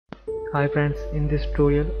Hi friends, in this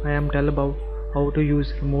tutorial I am tell about how to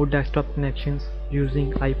use remote desktop connections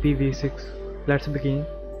using IPv6. Let's begin.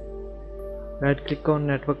 Right click on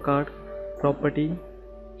network card, property,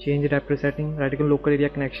 change adapter setting, right click on local area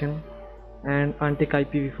connection and untick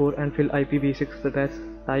IPv4 and fill IPv6 address.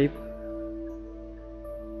 Type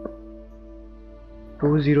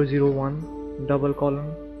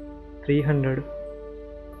 2001:300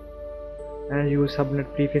 and use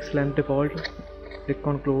subnet prefix length default. Click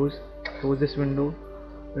on close this window.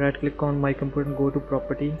 Right click on my computer and go to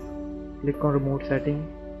property, click on remote setting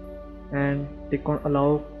and click on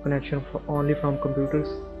allow connection only from computers.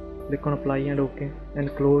 Click on apply and OK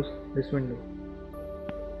and close this window.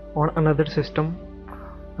 On another system,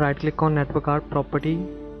 right click on network card, property,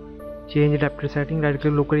 change adapter setting, right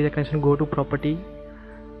click local area connection, go to property,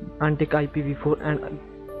 untick IPv4 and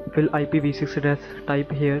fill IPv6 address.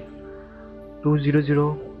 Type here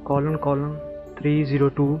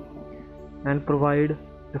 200:302 and provide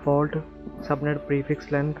default subnet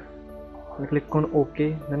prefix length and click on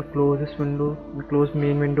OK, then close this window and close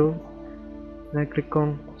main window, then click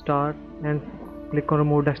on start and click on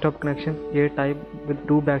remote desktop connection. Here type with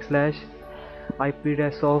 2 IP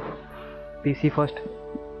address of PC first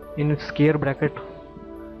in square bracket,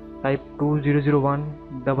 type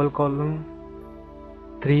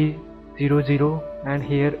 2001:300 and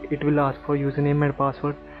here it will ask for username and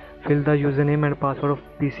password. Fill the username and password of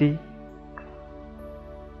PC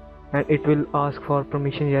and it will ask for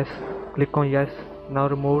permission. Yes, click on yes. Now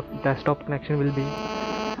remote desktop connection will be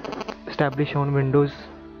established on Windows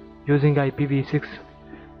using IPv6.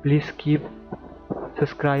 Please keep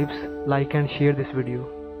subscribe, like and share this video.